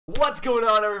What's going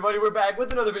on, everybody? We're back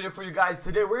with another video for you guys.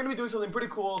 Today we're going to be doing something pretty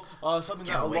cool, something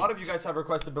that a lot of you guys have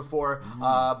requested before,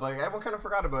 but everyone kind of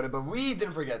forgot about it, but we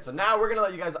didn't forget. So now we're going to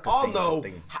let you guys all know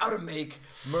how to make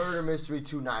Murder Mystery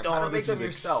 2 knives. How to make them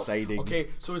yourself. Exciting. Okay,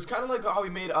 so it's kind of like how we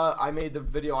made, I made the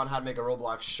video on how to make a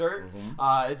Roblox shirt.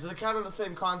 It's kind of the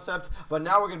same concept, but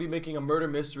now we're going to be making a Murder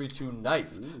Mystery 2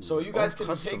 knife. So you guys can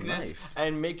take this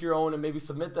and make your own and maybe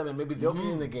submit them and maybe they'll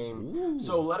be in the game.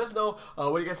 So let us know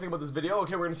what do you guys think about this video.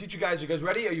 Okay, we're going to teach you guys. You guys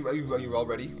ready? Are you all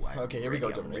ready? Okay, here we go.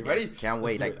 Are you ready? Can't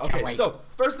wait. Okay, so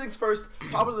first things first,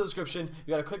 top of the description,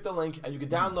 you gotta click the link and you can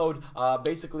download.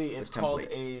 Basically, it's called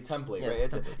a template,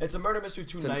 right? It's a Murder Mystery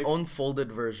 2 knife. It's an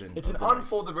unfolded version. It's an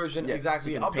unfolded version,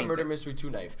 exactly, of the Murder Mystery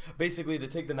 2 knife. Basically, they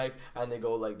take the knife and they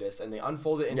go like this, and they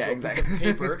unfold it into a piece of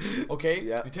paper. Okay,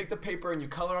 you take the paper and you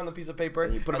color on the piece of paper,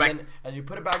 and you put it back, and you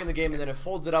put it back in the game, and then it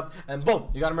folds it up, and boom,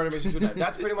 you got a Murder Mystery 2 knife.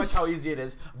 That's pretty much how easy it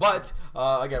is. But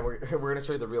again, we're gonna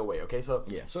show you the real way. Okay, so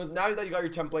now that you got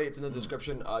your template, it's in the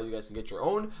description. You guys can get your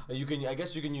own. I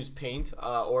guess you can use Paint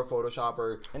or Photoshop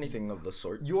or anything of the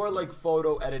sort. Your like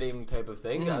photo editing type of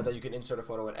thing that you can insert a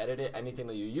photo and edit it. Anything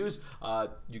that you use,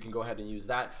 you can go ahead and use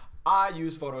that. I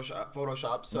use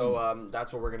Photoshop, so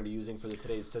that's what we're going to be using for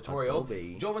today's tutorial.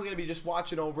 Joven's going to be just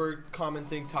watching over,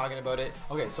 commenting, talking about it.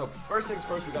 Okay, so first things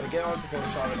first, we got to get onto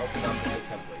Photoshop and open up the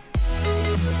template.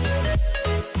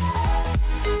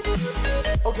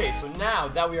 Okay, so now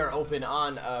that we are open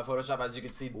on Photoshop, as you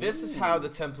can see, this is how the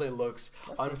template looks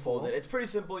unfolded. It's pretty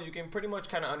simple. You can pretty much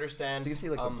kind of understand. So you can see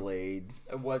like the blade,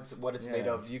 what it's made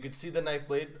of. You can see the knife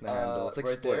blade it's like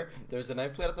right there. There's a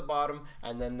knife blade at the bottom,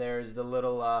 and then there's the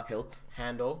little hilt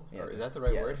handle. Or is that the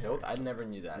right word? Hilt? I never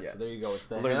knew that. So there you go. It's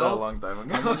the hilt. Learned that a long time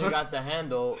ago. And then you got the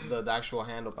handle, the actual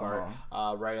handle part,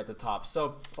 right at the top.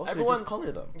 So everyone, you just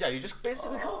color them. Yeah, you just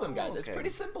basically color them, guys. It's pretty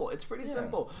simple. It's pretty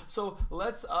simple. So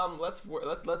let's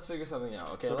figure something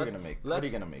out. Okay, so what are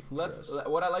you gonna make?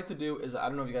 What I like to do is, I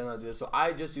don't know if you guys know how to do this. So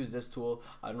I just use this tool.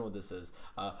 I don't know what this is,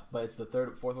 but it's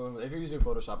the fourth one. If you're using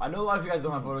Photoshop, I know a lot of you guys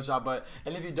don't have Photoshop,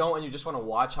 and if you don't and you just want to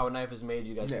watch how a knife is made,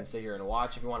 you guys can sit here and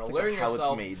watch. If you want to learn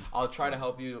yourself, I'll try to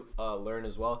help you learn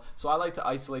as well. So I like to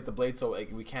isolate the blade so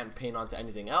we can't paint onto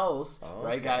anything else,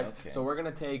 right, guys? So we're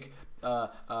gonna take.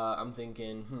 I'm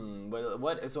thinking,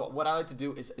 what I like to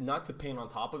do is not to paint on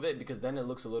top of it, because then it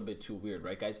looks a little bit too weird,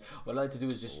 right, guys? What I like to do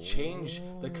is just change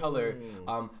the color.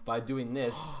 By doing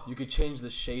this, you could change the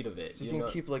shade of it. So you can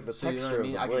keep like the texture,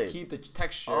 you know what I mean? of the blade. I can keep the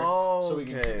texture, so we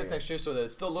can keep the texture so that it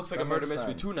still looks like a Murder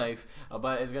Mystery 2 knife,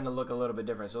 but it's gonna look a little bit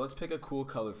different. So let's pick a cool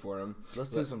color for him.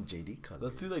 Let's do some JD colors.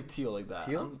 Let's do like teal, like that.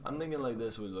 Teal? I'm thinking like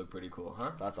this would look pretty cool,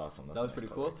 huh? That's awesome. That was pretty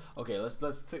cool. Okay, let's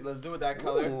do it that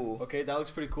color. Okay, that looks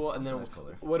pretty cool. And then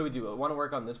what do we do? I want to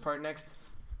work on this part next.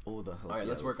 Oh, the all right,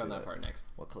 let's work on that part next.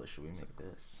 What color should we make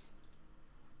this?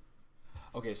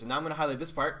 Okay, so now I'm gonna highlight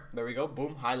this part. There we go.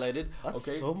 Boom, highlighted.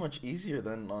 That's so much easier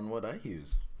than on what I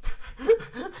use.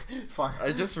 Fine.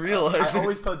 I just realized. I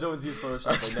always tell Joe to use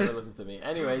Photoshop, but he never listens to me.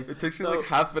 Anyways, it takes me like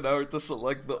half an hour to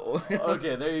select the.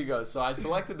 Okay, there you go. So I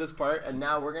selected this part, and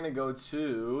now we're gonna go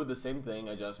to the same thing,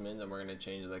 adjustment, and we're gonna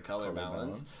change the color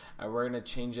balance, and we're gonna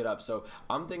change it up. So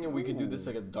I'm thinking we could do this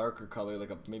like a darker color, like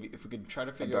maybe if we could try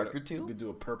to figure out teal? We could do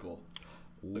a purple.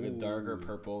 Like a darker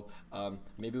purple.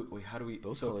 Maybe how do we?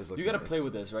 Those colors look you gotta play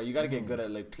with this, right? You gotta get good at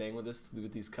like playing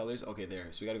with these colors. Okay, there.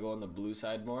 So we gotta go on the blue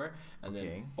side more, and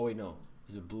then oh wait, no.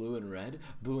 Is it blue and red?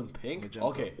 Blue and pink? Magenta.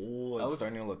 Okay. Oh, it's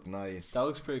starting to look nice. That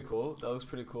looks pretty cool.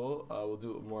 We'll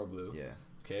do more blue. Yeah.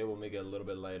 Okay, we'll make it a little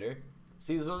bit lighter.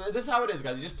 See, so this is how it is,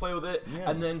 guys. You just play with it,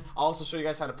 and then I'll also show you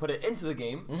guys how to put it into the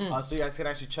game, so you guys can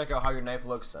actually check out how your knife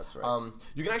looks. That's right.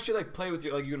 You can actually like play with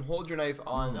your, like you can hold your knife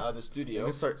on the studio. You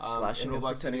can start slashing in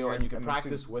Roblox Studio, and you can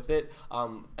practice with it,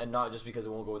 and not just because it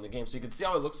won't go in the game. So you can see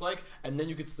how it looks like, and then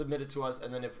you can submit it to us,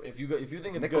 and then if you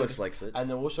think it's Nicholas good, likes it, and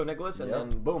then we'll show Nicholas, and then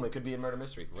boom, it could be a Murder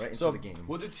Mystery right into the game.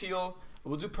 We'll do teal,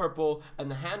 we'll do purple, and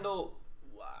the handle.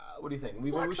 What do you think?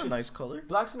 Black's a nice color.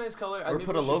 Black's a nice color. Or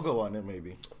put a logo on it,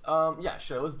 maybe. Yeah,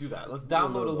 sure. Let's do that. Let's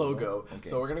download a logo. Okay.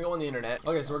 So we're gonna go on the internet.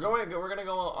 Okay, so we're gonna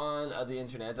go on the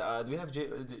internet. Do we have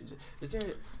is there?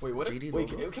 Wait, what? JD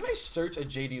wait, logo? can I search a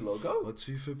JD logo? Let's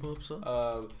see if it pops up.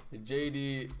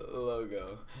 JD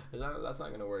logo. That's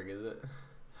not gonna work, is it?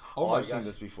 Oh, I've seen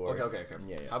this before. Okay.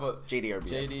 Yeah. How about JD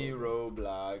RBX? JD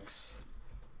Roblox.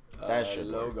 That should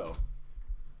logo. Work.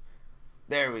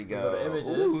 There we go.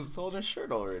 Ooh, it's holding a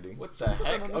shirt already. What the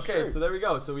heck? Okay, so there we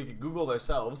go. So we can Google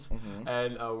ourselves,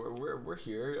 and we're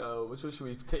here. Which one should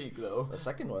we take though? The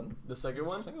second one. The second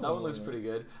one? That one looks pretty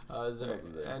good. Is there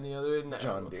any other? No.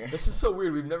 John Deere. This is so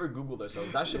weird. We've never Googled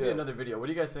ourselves. That should be another video. What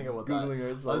do you guys think about Googling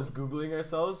ourselves. Us Googling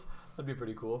ourselves. That'd be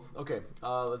pretty cool. Okay,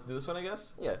 let's do this one, I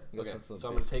guess. Yeah. Okay. So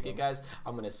I'm gonna take it, guys.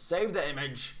 I'm gonna save the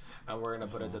image, and we're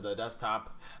gonna put it to the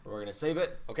desktop. We're gonna save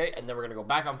it. Okay, and then we're gonna go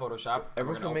back on Photoshop. So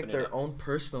everyone can make their own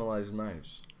personalized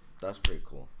knives. That's pretty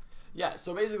cool. Yeah,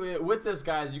 so basically with this,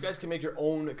 guys, you guys can make your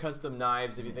own custom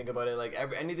knives if you think about it. Like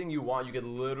anything you want, you could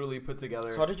literally put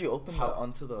together. So how did you open that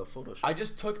onto the Photoshop? I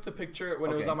just took the picture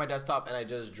when it was on my desktop and I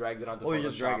just dragged it onto Photoshop. Oh, you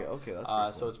just drag it. Okay, that's pretty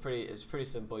cool. So it's pretty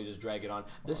simple. You just drag it on.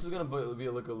 This is gonna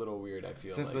look a little weird, I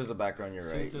feel. Since there's a background, you're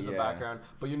right. Since there's a background,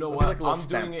 but you know what? Like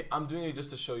I'm doing it just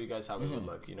to show you guys how it would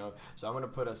look. You know, so I'm gonna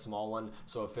put a small one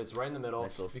so it fits right in the middle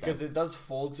because it does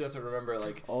fold. So you have to remember,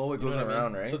 like, it goes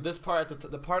around, right? So this part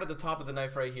the part at the top of the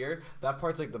knife right here, that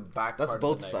part's like the back that's part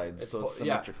both of the sides, so it's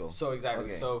symmetrical. Yeah, so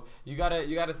exactly. So you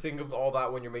gotta think of all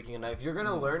that when you're making a knife. You're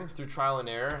gonna learn through trial and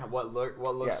error what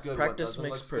looks good. Practice what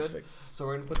makes perfect. Good. So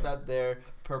we're gonna put that there,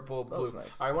 purple, blue.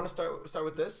 Nice. I want to start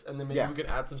with this, and then maybe we can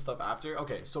add some stuff after.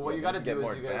 Okay, so what you gotta do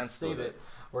is you gotta save it.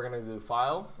 We're gonna do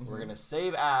file. We're gonna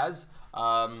save as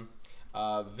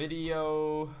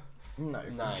video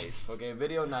knife. Okay,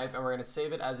 video knife, and we're gonna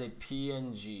save it as a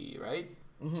PNG, right?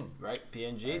 Right,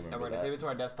 PNG, and we're gonna save it to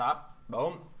our desktop.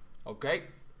 Boom. Okay.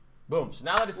 Boom. So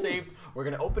now that it's saved, we're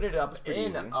gonna open it up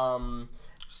in Roblox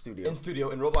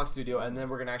Studio, and then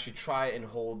we're gonna actually try and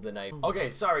hold the knife.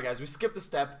 Okay, sorry guys, we skipped a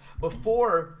step.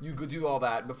 Before you go do all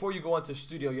that, before you go into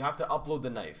Studio, you have to upload the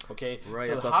knife. Okay. Right.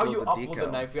 So how you upload the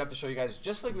knife, we have to show you guys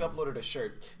just like we uploaded a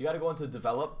shirt. You got to go into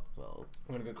Develop. Well,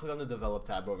 I'm gonna go click on the Develop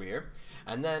tab over here,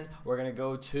 and then we're gonna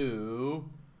go to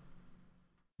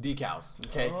decals.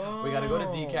 Okay. We gotta go to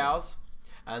decals.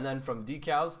 And then from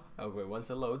decals, wait,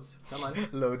 once it loads, come on.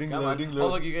 loading. Oh,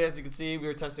 look, you guys, you can see we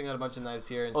were testing out a bunch of knives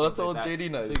here. And that's all like JD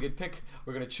knives. So you could pick,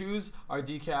 we're going to choose our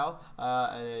decal,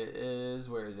 and it is,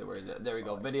 where is it? There we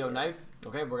go, video knife.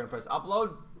 Okay, we're going to press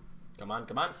upload. Come on.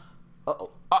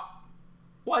 Uh-oh.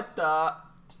 What the?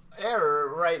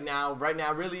 Error right now,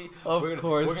 really. Of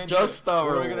course, just our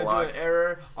luck. We're going to do an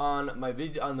error on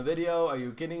the video. Are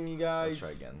you kidding me, guys?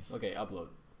 Let's try again. Okay, upload.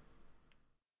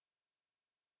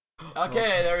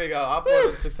 Okay, there we go.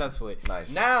 Uploaded successfully.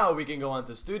 Nice. Now we can go on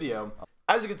to Studio.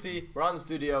 As you can see, we're on the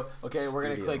Studio. Okay, we're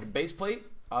gonna click base plate.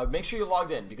 Make sure you're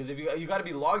logged in, because if you got to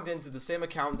be logged into the same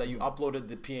account that you uploaded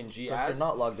the PNG so as. if you're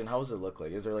not logged in, how does it look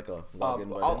like? Is there like a login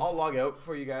button? I'll log out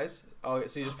for you guys. Okay,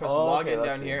 so you just press login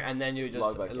down here, and then you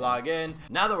just log in.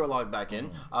 Now that we're logged back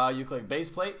in, you click base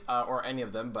plate or any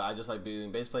of them, but I just like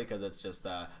doing base plate because it's just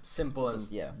simple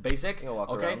and basic.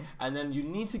 Okay, and then you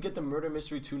need to get the Murder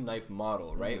Mystery 2 knife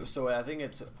model, right? So I think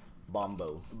it's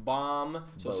Bomb.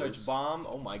 So search bomb.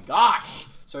 Oh my gosh.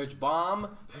 Search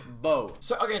bomb bow.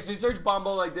 So okay, so you search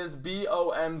bombo like this,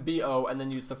 BOMBO, and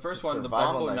then use the first one, the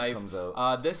bombo knife.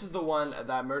 This is the one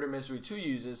that Murder Mystery 2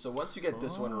 uses. So once you get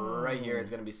this one right here,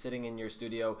 it's gonna be sitting in your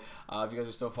studio. If you guys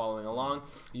are still following along,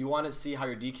 you want to see how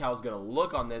your decal is gonna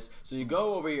look on this. So you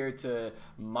go over here to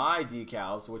my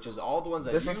decals, which is all the ones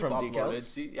that you've uploaded. Decals?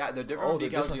 See, yeah, they're different from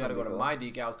decals. So you gotta go to my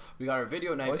decals. We got our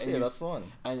video knife. That's the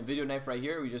one. And the video knife right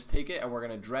here. We just take it and we're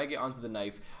gonna drag it onto the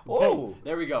knife. Boom.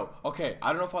 There we go. Okay,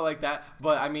 I don't know if I like that,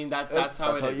 but I mean that's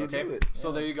how it is. Okay,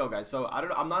 so there you go, guys. So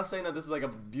I'm not saying that this is like a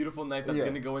beautiful knife that's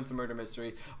gonna go into Murder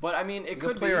Mystery, but I mean it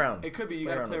could be. It could be. You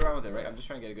gotta play around with it, right? I'm just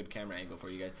trying to get a good camera angle for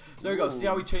you guys. So there you go. See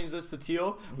how we changed this to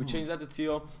teal? We changed that to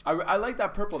teal. I like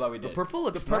that purple that we did. The purple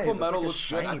looks nice. The purple metal like looks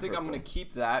good. I think I'm gonna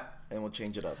keep that. And we'll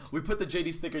change it up. We put the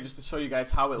JD sticker just to show you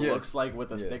guys how it looks like with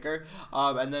the sticker.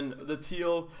 And then the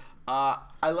teal.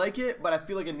 I like it, but I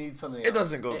feel like it needs something else. It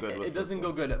doesn't go good. It doesn't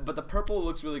go good, but the purple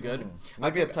looks really good.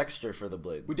 Might be a texture for the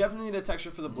blade. We definitely need a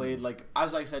texture for the blade. Like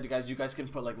as I said, you guys can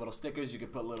put like little stickers. You can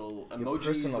put little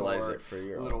emojis or it for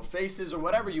your little faces or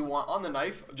whatever you want on the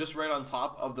knife, just right on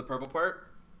top of the purple part.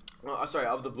 Sorry,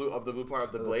 of the blue part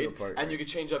of the blade, and you can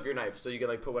change up your knife, so you can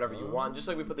like put whatever you want. Just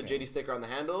like we put the JD sticker on the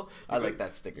handle. I like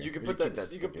that sticker. You can put that.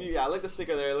 Yeah, I like the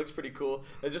sticker there. It looks pretty cool.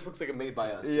 It just looks like a made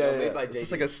by us. Made by JD. It's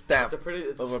just like a stamp.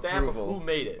 It's a stamp of who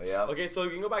made it. Okay, so you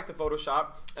can go back to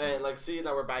Photoshop and like see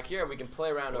that we're back here, and we can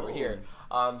play around over here.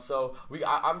 So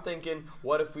I'm thinking,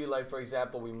 what if we like, for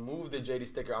example, we move the JD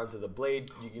sticker onto the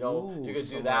blade? You could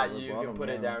do that. You can put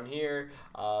it down here.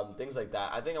 Things like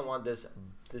that. I think I want this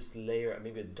layer,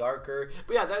 maybe a darker,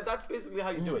 but yeah, that's basically how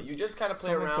you do it. You just kind of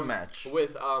play around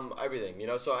with everything,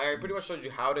 so I pretty much showed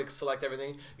you how to select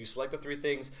everything. You select the 3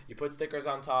 things, you put stickers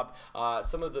on top.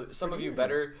 Some of you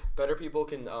better people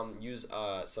can use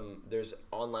there's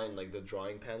online like the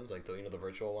drawing pens, like the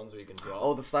virtual ones where you can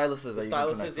draw. The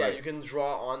styluses. You can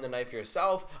draw on the knife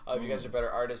yourself. If you guys are better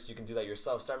artists, you can do that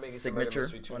yourself. Start making signature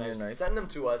some knives. Send them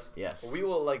to us. Yes, we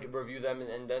will like review them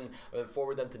and then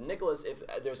forward them to Nicholas if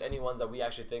there's any ones that we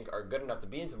actually actually think are good enough to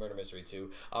be into Murder Mystery 2.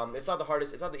 It's not the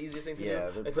hardest, it's not the easiest thing to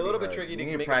do. It's a little bit tricky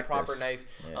to make a proper knife.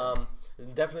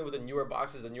 Definitely with the newer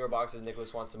boxes,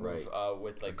 Nicholas wants to move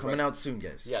with like coming out soon,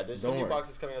 guys. Yeah, there's some new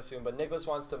boxes coming out soon, but Nicholas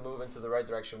wants to move into the right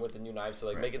direction with the new knives, so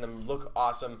like making them look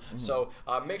awesome. So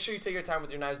make sure you take your time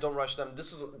with your knives. Don't rush them.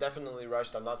 This was definitely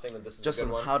rushed. I'm not saying that this is just a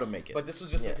good one, how to make it, but this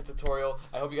was just like a tutorial.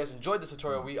 I hope you guys enjoyed this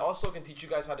tutorial. We also can teach you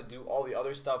guys how to do all the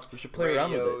other stuff. We should play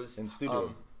around with it in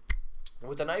studio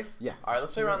with the knife. Yeah. All right,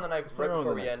 let's play around the knife right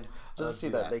before we end. Just to see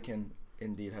that they can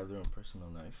indeed have their own personal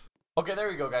knife. Okay, there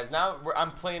we go, guys. Now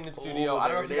I'm playing in studio. I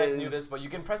don't know if you guys knew this, but you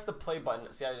can press the play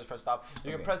button. See, I just pressed stop.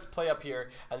 You can press play up here,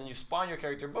 and then you spawn your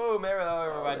character. Boom! There's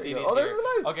a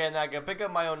knife. Okay, and I can pick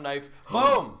up my own knife.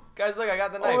 Boom! Guys, look, I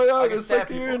got the knife. Oh, yeah, I can stab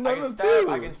people.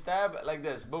 I can stab like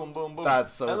this. Boom, boom, boom.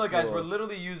 That's so cool. And look, guys, we're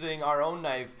literally using our own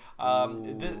knife.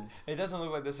 It doesn't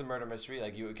look like this in Murder Mystery.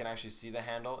 Like, you can actually see the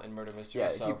handle in Murder Mystery. Yeah,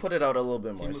 so you put it out a little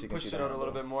bit more. He pushed it out a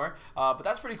little bit more. But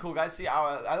that's pretty cool, guys. See,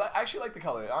 I actually like the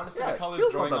color. Honestly, the color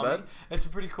is growing on me. It's a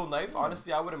pretty cool knife.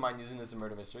 Honestly, I wouldn't mind using this in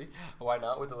Murder Mystery. Why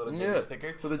not? With the little JD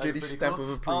sticker. With a JD stamp of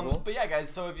approval. But yeah, guys,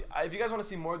 so if you guys want to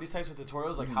see more of these types of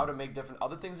tutorials, like how to make different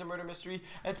other things in Murder Mystery,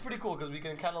 it's pretty cool because we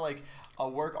can kind of like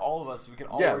work, all of us, we can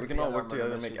all work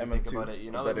together and make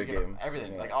MM2 a better game.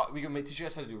 Everything. Like we can teach you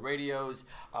guys how to do radios,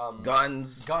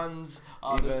 guns.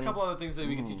 There's a couple other things that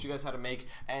we can teach you guys how to make,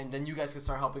 and then you guys can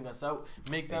start helping us out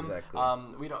make them.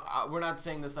 Exactly. We're not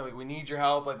saying this like we need your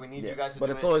help, like we need you guys to do it.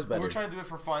 But it's always better. We're trying to do it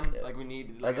for fun. Like we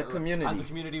need as a community. As a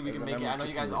community, we can make it. I know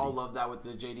you guys all love that with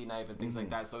the JD knife and things like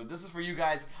that. So this is for you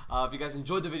guys. If you guys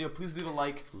enjoyed the video, please leave a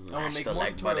like. And we'll make more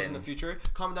tutorials in the future.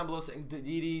 Comment down below saying,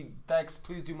 DD, Dex,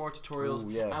 please do more tutorials,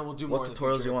 and we'll do more. What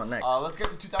tutorials you want next? Let's get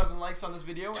to 2,000 likes on this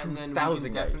video, and then we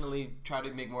can definitely try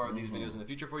to make more of these videos in the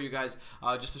future for you guys,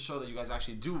 just to show that you guys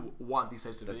actually do want these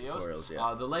types of videos.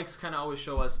 Tutorials, the likes kind of always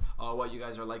show us what you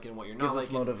guys are liking and what you're not liking. Gives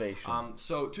us motivation.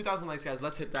 So 2,000 likes, guys.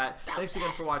 Let's hit that. Thanks again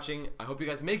for watching. I hope you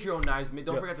guys make your own knives.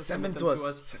 Don't forget to send them to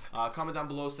us. Comment down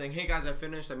below saying, hey guys, I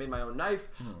finished. I made my own knife.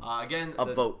 Again,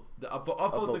 upvote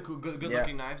the good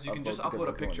looking knives. You can just upload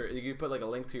a picture. You can put like a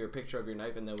link to your picture of your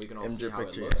knife, and then we can all see how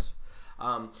it looks.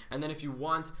 And then if you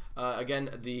want, again,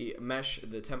 the mesh,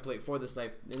 the template for this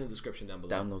knife in the description down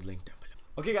below. Download link down below.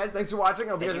 Okay, guys, thanks for watching.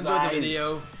 I hope you guys enjoyed the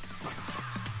video.